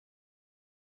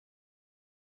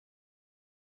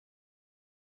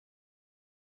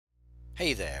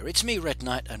Hey there, it's me Red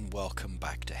Knight and welcome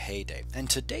back to Heyday, and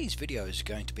today's video is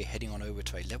going to be heading on over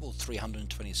to a level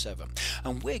 327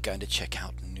 and we're going to check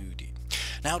out Noody.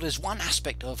 Now there's one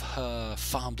aspect of her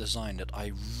farm design that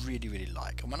I really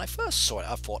like, and when I first saw it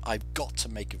I thought I've got to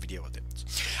make a video of it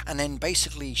and then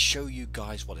basically show you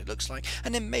guys what it looks like,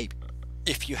 and then maybe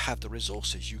if you have the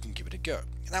resources you can give it a go.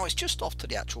 Now it's just off to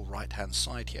the actual right hand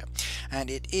side here,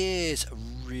 and it is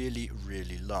really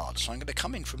large, so I'm going to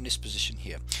come in from this position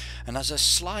here, and as I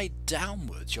slide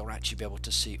downwards you'll actually be able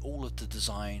to see all of the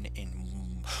design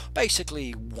in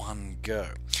basically one go.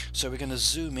 So we're going to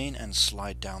zoom in and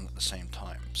slide down at the same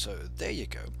time, so there you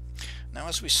go. Now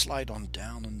as we slide on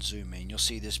down and zoom in, you'll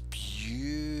see this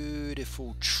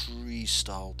beautiful tree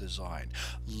style design.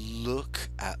 Look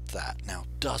at that. Now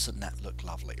doesn't that look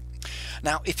lovely?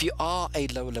 Now if you are a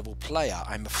lower level player,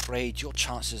 I'm afraid your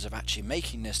chances of actually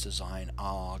making this design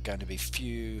are going to be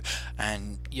few,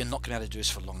 and you're not going to be able to do this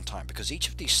for a long time because each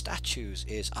of these statues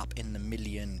is up in the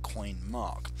million coin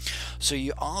mark. So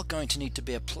you are going to need to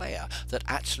be a player that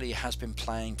actually has been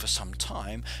playing for some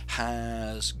time,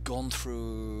 has gone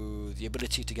through the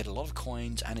ability to get a lot of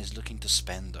coins and is looking to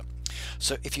spend them.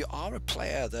 So if you are a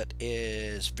player that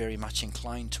is very much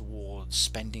inclined towards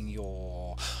spending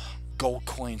your gold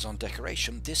coins on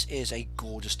decoration, this is a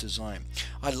gorgeous design.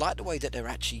 I like the way that they're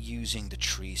actually using the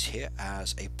trees here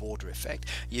as a border effect.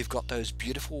 You've got those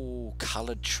beautiful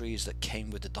colored trees that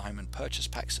came with the diamond purchase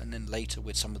packs, and then later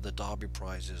with some of the derby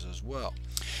prizes as well.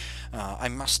 I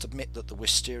must admit that the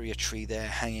wisteria tree there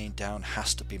hanging down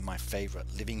has to be my favorite.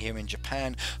 Living here in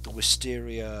Japan, the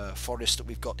wisteria forest that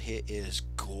we've got here is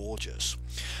gorgeous.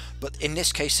 But in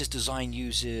this case, this design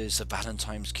uses the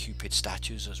Valentine's Cupid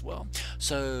statues as well.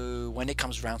 So when it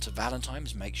comes around to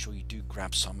Valentine's, make sure you do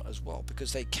grab some as well,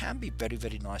 because they can be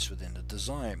very nice within the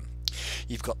design.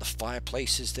 You've got the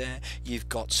fireplaces there, you've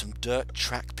got some dirt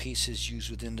track pieces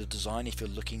used within the design if you're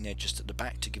looking there just at the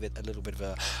back to give it a little bit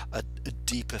of a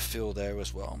deeper feel there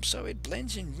as well. So it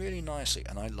blends in really nicely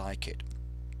and I like it.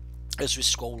 As we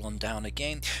scroll on down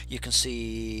again, you can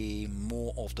see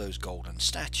more of those golden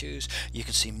statues, you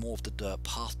can see more of the dirt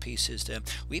path pieces there.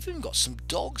 We've even got some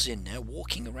dogs in there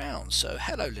walking around, so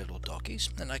hello little doggies,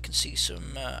 and I can see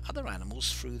some other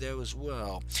animals through there as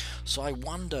well. So I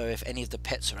wonder if any of the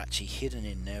pets are actually hidden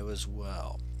in there as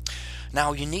well.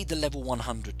 Now you need the level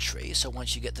 100 tree, so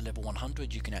once you get the level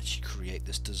 100 you can actually create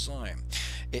this design.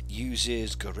 It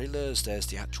uses gorillas, there's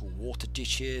the actual water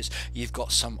ditches, you've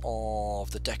got some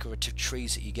of the decorative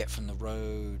trees that you get from the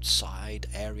roadside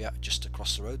area just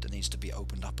across the road that needs to be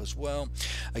opened up as well.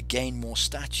 Again, more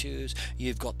statues,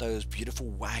 you've got those beautiful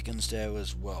wagons there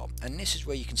as well, and this is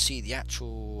where you can see the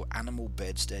actual animal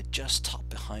beds there just tucked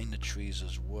behind the trees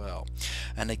as well.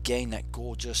 And again, that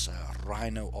gorgeous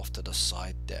rhino off to the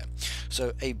side there.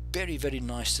 So a very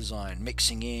nice design,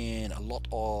 mixing in a lot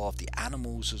of the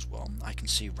animals as well. I can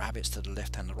see rabbits to the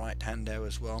left and the right hand there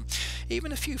as well,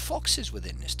 even a few foxes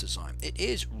within this design. It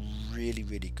is really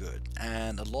good,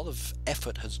 and a lot of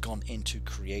effort has gone into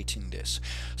creating this.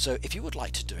 So if you would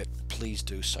like to do it, please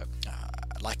do so.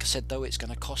 Like I said though, it's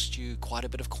going to cost you quite a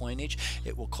bit of coinage,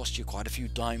 it will cost you quite a few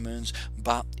diamonds,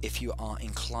 but if you are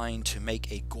inclined to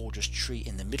make a gorgeous tree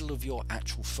in the middle of your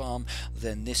actual farm,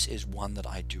 then this is one that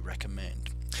I do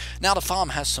recommend. Now the farm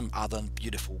has some other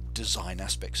beautiful design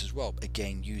aspects as well,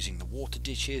 again using the water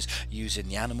ditches, using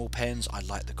the animal pens. I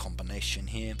like the combination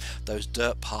here, those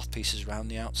dirt path pieces around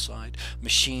the outside,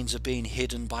 machines are being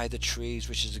hidden by the trees,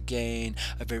 which is again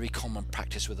a very common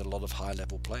practice with a lot of high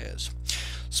level players.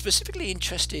 Specifically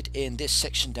interested in this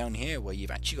section down here where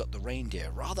you've actually got the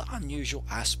reindeer, rather unusual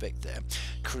aspect there,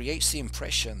 creates the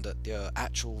impression that the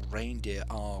actual reindeer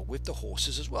are with the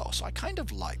horses as well, so I kind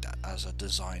of like that as a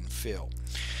design feel.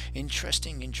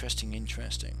 Interesting.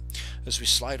 As we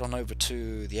slide on over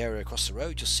to the area across the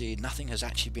road, you'll see nothing has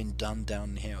actually been done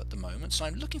down here at the moment, so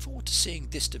I'm looking forward to seeing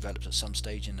this developed at some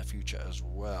stage in the future as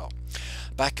well.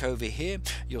 Back over here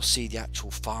you'll see the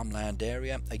actual farmland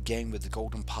area, again with the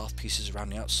golden path pieces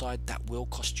around the outside. That will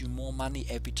cost you more money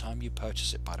every time you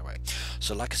purchase it, by the way.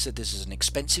 So like I said, this is an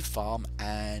expensive farm,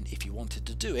 and if you wanted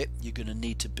to do it you're going to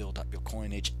need to build up your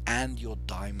coinage and your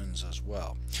diamonds as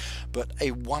well. But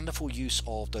a wonderful use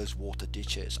of those water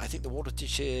ditches. I think the water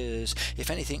ditches,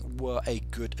 if anything, were a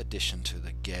good addition to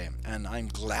the game, and I'm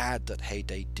glad that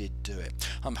Heyday did do it.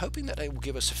 I'm hoping that they will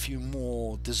give us a few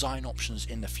more design options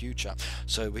in the future.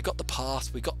 So we got the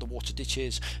path, we got the water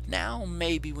ditches, now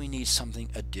maybe we need something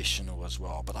additional as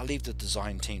well, but I'll leave the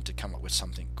design team to come up with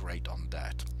something great on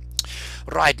that.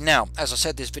 Right, now, as I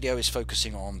said, this video is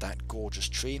focusing on that gorgeous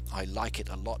tree. I like it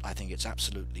a lot. I think it's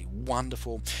absolutely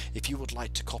wonderful. If you would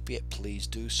like to copy it, please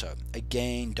do so.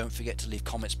 Again, don't forget to leave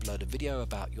comments below the video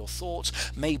about your thoughts,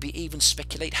 maybe even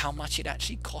speculate how much it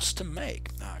actually costs to make,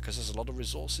 because there's a lot of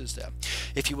resources there.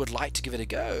 If you would like to give it a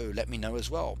go, let me know as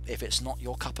well. If it's not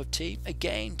your cup of tea,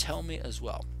 again, tell me as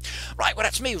well. Right, well,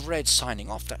 that's me, Red, signing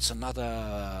off. That's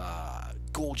another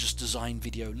gorgeous design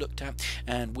video looked at,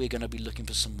 and we're going to be looking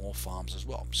for some more farms as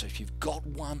well. So if you've got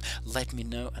one, let me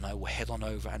know and I will head on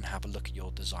over and have a look at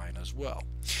your design as well.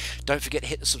 Don't forget to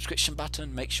hit the subscription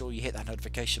button, make sure you hit that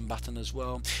notification button as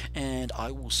well, and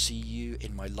I will see you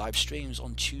in my live streams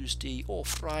on Tuesday or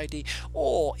Friday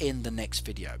or in the next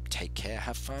video. Take care,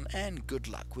 have fun, and good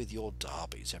luck with your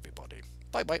derbies, everybody.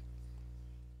 Bye bye.